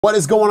What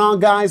is going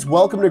on, guys?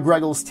 Welcome to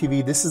Greggles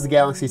TV. This is the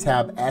Galaxy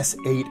Tab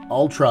S8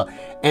 Ultra.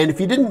 And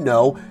if you didn't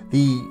know,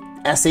 the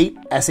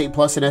S8, S8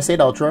 Plus, and S8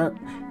 Ultra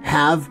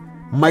have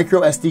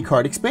microSD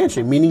card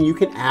expansion, meaning you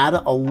can add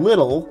a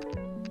little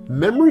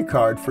memory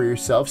card for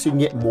yourself so you can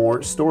get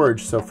more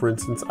storage. So for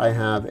instance, I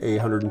have a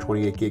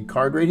 128 gig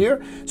card right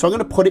here. So I'm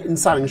gonna put it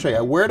inside. I'm gonna show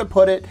you where to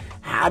put it,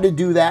 how to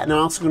do that, and I'm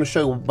also gonna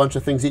show you a bunch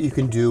of things that you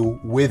can do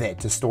with it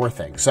to store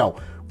things. So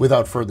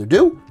without further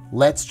ado,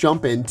 let's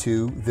jump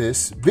into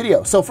this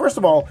video. So first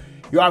of all,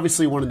 you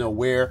obviously wanna know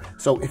where.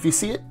 So if you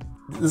see it,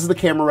 this is the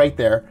camera right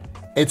there.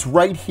 It's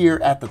right here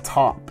at the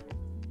top,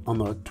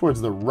 towards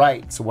the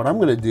right. So what I'm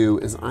gonna do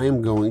is I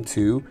am going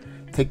to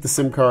take the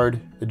SIM card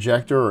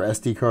ejector or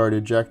SD card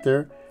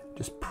ejector,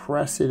 just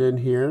press it in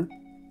here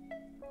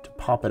to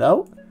pop it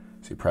out.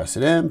 So you press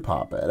it in,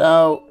 pop it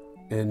out,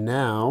 and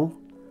now,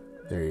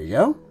 there you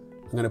go.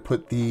 I'm gonna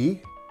put the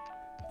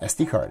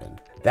SD card in.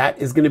 That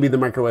is gonna be the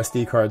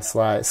microSD card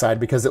side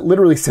because it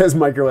literally says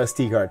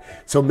microSD card.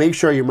 So make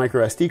sure your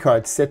microSD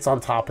card sits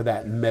on top of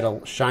that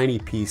metal shiny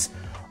piece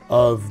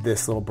of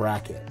this little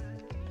bracket.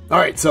 All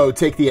right, so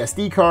take the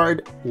SD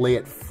card, lay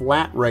it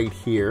flat right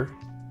here,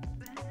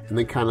 and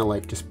then kind of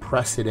like just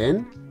press it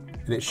in,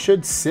 and it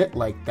should sit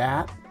like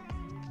that.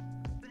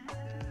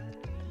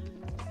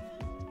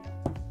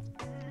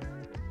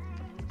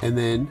 And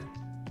then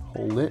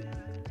hold it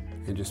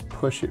and just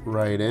push it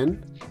right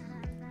in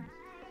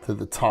to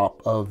the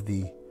top of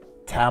the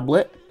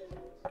tablet.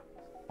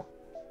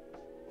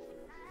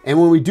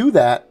 And when we do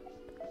that,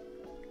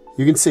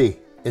 you can see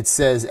it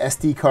says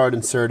SD card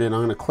inserted. I'm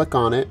gonna click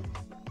on it.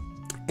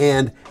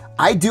 And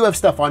I do have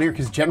stuff on here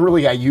because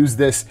generally I use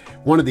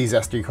one of these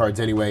SD cards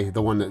anyway,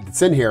 the one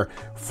that's in here,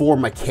 for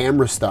my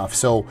camera stuff.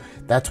 So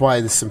that's why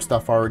there's some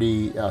stuff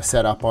already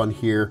set up on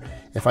here.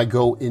 If I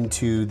go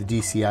into the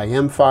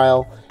DCIM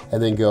file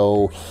and then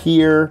go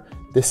here,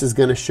 this is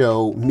gonna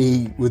show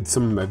me with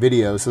some of my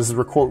videos. This is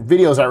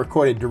videos I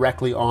recorded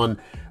directly on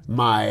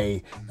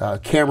my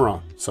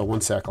camera. So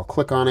one sec, I'll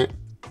click on it,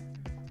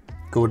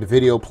 go to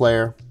video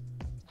player.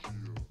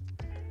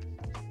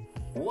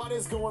 What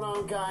is going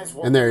on, guys?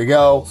 And there you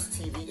go.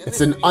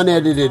 It's an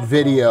unedited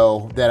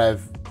video that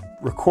I've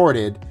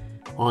recorded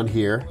on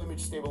here.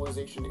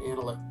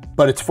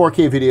 But it's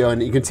 4K video,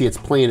 and you can see it's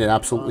playing it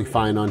absolutely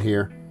fine on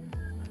here.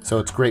 So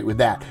it's great with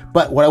that.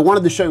 But what I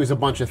wanted to show you is a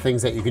bunch of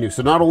things that you can do.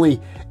 So not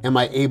only am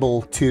I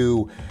able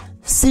to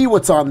see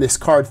what's on this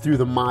card through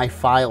the My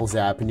Files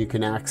app, and you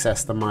can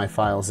access the My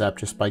Files app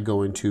just by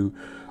going to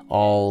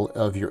all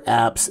of your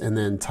apps and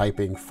then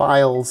typing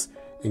Files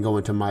and go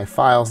into My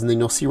Files, and then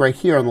you'll see right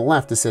here on the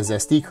left it says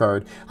SD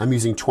card. I'm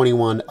using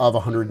 21 of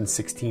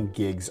 116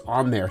 gigs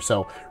on there,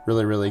 so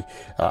really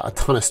a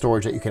ton of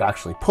storage that you could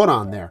actually put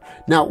on there.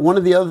 Now, one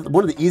of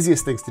the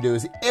easiest things to do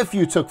is if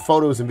you took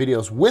photos and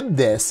videos with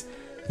this,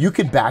 you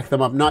could back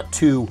them up not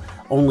to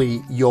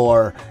only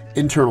your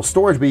internal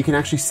storage, but you can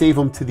actually save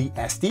them to the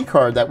SD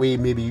card. That way,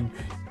 maybe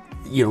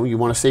you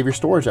want to save your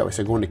storage that way.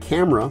 So go into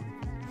camera.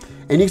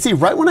 And you can see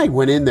right when I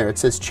went in there, it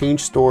says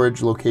change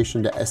storage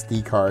location to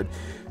SD card.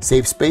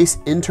 Save space,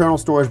 internal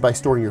storage by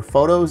storing your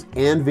photos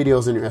and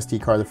videos in your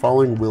SD card. The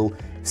following will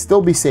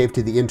still be saved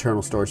to the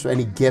internal storage. So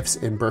any GIFs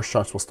and burst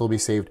shots will still be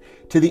saved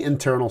to the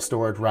internal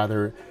storage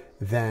rather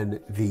than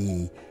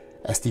the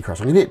SD card.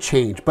 So I'm gonna hit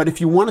change. But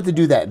if you wanted to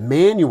do that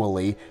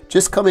manually,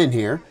 just come in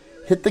here,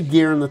 hit the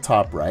gear in the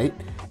top right,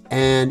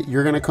 and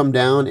you're gonna come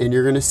down and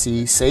you're gonna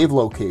see save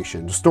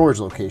location, storage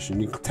location.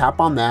 You can tap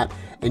on that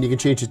and you can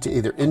change it to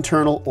either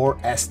internal or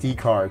SD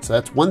card. So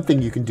that's one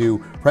thing you can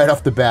do right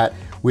off the bat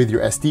with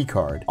your SD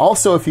card.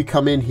 Also, if you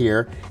come in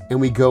here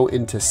and we go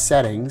into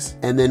settings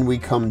and then we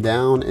come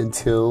down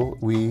until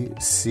we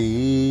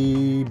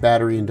see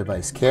battery and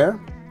device care,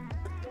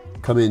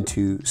 come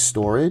into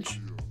storage,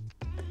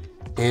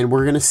 and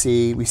we're gonna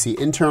see, we see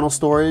internal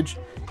storage,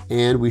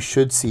 and we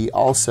should see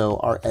also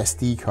our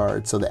SD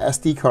card. So the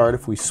SD card,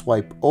 if we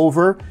swipe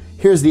over,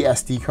 here's the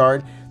SD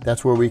card.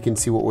 That's where we can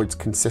see what it's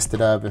consisted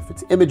of, if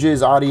it's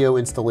images, audio,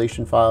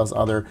 installation files,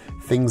 other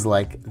things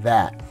like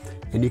that.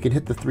 And you can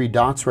hit the three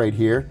dots right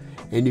here,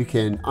 and you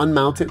can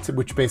unmount it,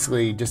 which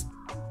basically just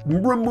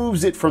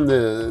removes it from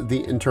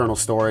the internal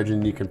storage,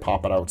 and you can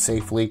pop it out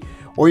safely.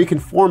 Or you can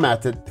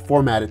format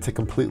it to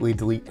completely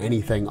delete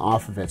anything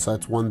off of it. So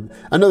that's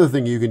another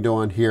thing you can do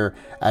on here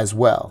as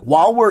well.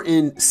 While we're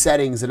in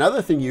settings,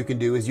 another thing you can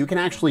do is you can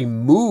actually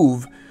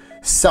move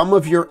some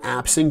of your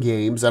apps and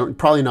games,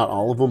 probably not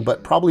all of them,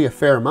 but probably a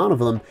fair amount of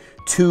them,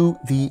 to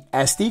the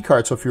SD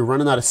card. So if you're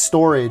running out of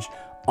storage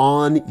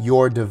on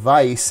your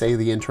device, say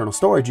the internal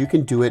storage, you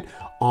can do it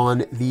on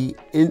the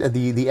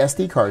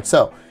SD card.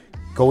 So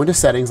go into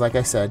settings, like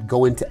I said,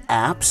 go into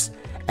apps,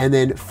 and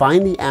then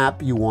find the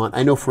app you want.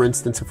 I know, for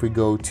instance, if we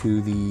go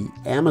to the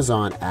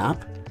Amazon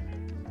app,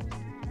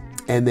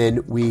 and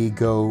then we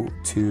go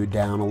to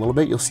down a little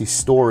bit, you'll see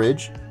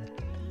storage.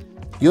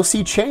 You'll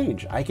see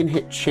change. I can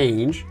hit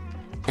change,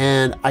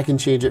 and I can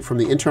change it from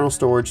the internal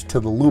storage to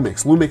the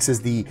Lumix. Lumix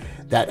is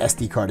that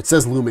SD card. It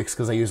says Lumix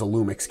because I use a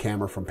Lumix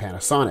camera from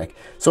Panasonic.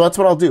 So that's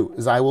what I'll do,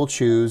 is I will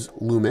choose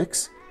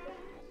Lumix,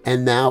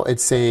 And now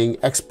it's saying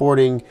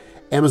exporting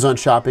Amazon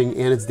Shopping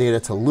and its data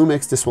to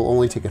Lumix. This will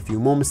only take a few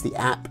moments. The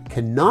app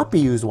cannot be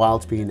used while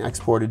it's being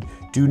exported.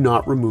 Do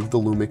not remove the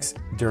Lumix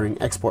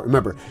during export.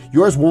 Remember,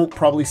 yours won't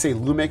probably say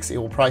Lumix. It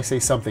will probably say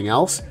something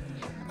else.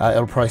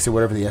 It'll probably say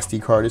whatever the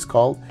SD card is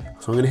called.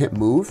 So I'm going to hit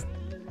move,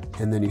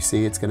 and then you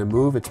see it's going to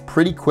move. It's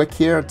pretty quick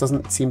here. It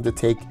doesn't seem to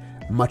take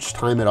much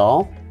time at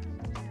all.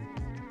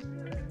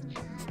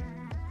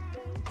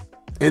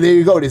 And there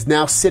you go. It is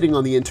now sitting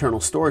on the internal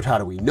storage. How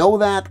do we know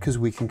that? Because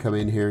we can come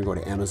in here and go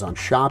to Amazon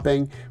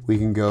Shopping. We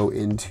can go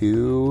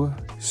into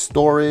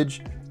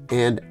storage,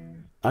 and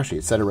actually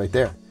it said it right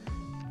there.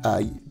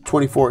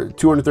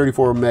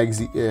 234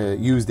 megs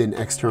used in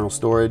external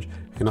storage.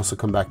 You can also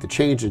come back to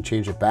change and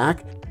change it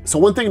back. So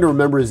one thing to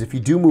remember is if you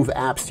do move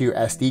apps to your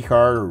SD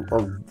card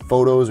or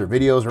photos or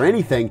videos or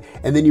anything,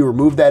 and then you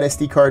remove that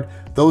SD card,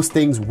 those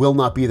things will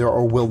not be there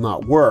or will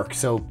not work.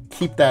 So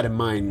keep that in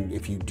mind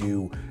if you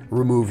do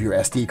remove your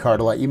SD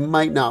card a lot. You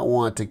might not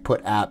want to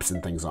put apps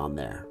and things on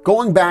there.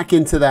 Going back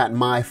into that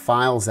My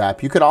Files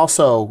app, you could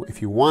also,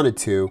 if you wanted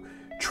to,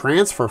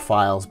 transfer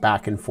files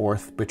back and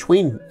forth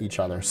between each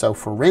other. So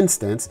for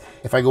instance,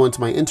 if I go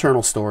into my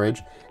internal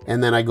storage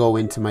and then I go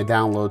into my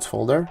downloads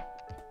folder,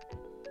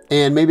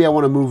 and maybe I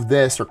want to move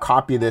this or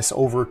copy this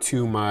over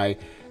to my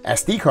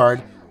SD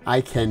card, I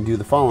can do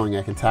the following.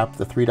 I can tap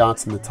the three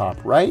dots in the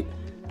top right.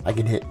 I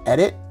can hit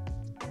edit.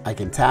 I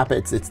can tap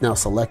it. It's now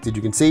selected.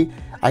 You can see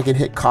I can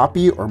hit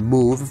copy or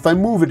move. If I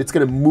move it, it's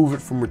going to move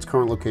it from its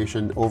current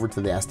location over to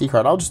the SD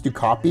card. I'll just do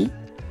copy.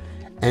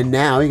 And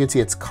now you can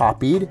see it's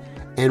copied.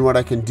 And what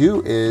I can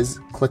do is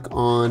click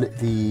on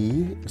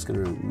I'm just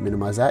going to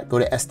minimize that. Go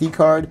to SD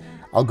card.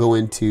 I'll go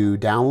into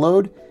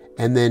download.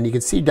 And then you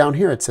can see down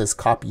here, it says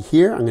copy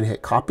here. I'm going to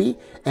hit copy.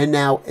 And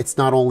now it's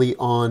not only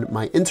on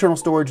my internal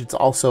storage, it's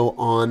also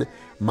on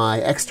my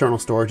external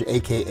storage,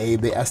 AKA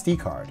the SD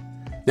card.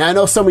 Now, I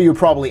know some of you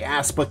probably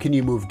asked, but can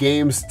you move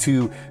games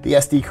to the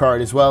SD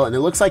card as well? And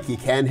it looks like you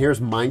can. Here's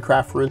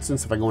Minecraft, for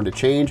instance. If I go into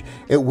change,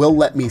 it will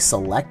let me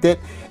select it,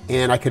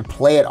 and I could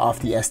play it off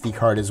the SD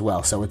card as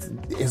well. So it's,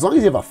 as long as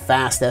you have a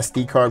fast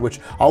SD card, which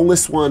I'll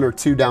list one or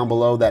two down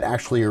below that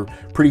actually are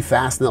pretty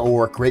fast and that will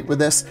work great with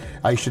this,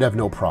 you should have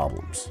no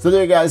problems. So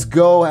there you guys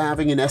go,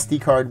 having an SD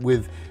card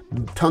with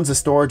tons of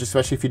storage,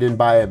 especially if you didn't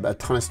buy a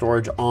ton of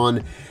storage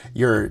on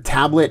your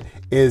tablet,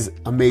 is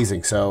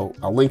amazing. So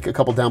I'll link a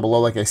couple down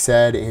below, like I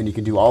said, and you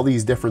can do all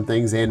these different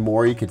things and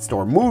more. You could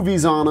store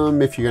movies on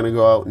them if you're going to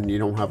go out and you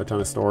don't have a ton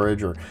of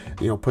storage, or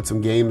put some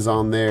games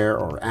on there,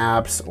 or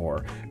apps,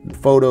 or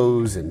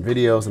photos and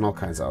videos and all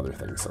kinds of other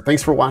things. So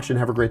thanks for watching.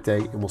 Have a great day,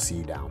 and we'll see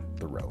you down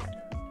the road.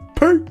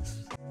 Peace.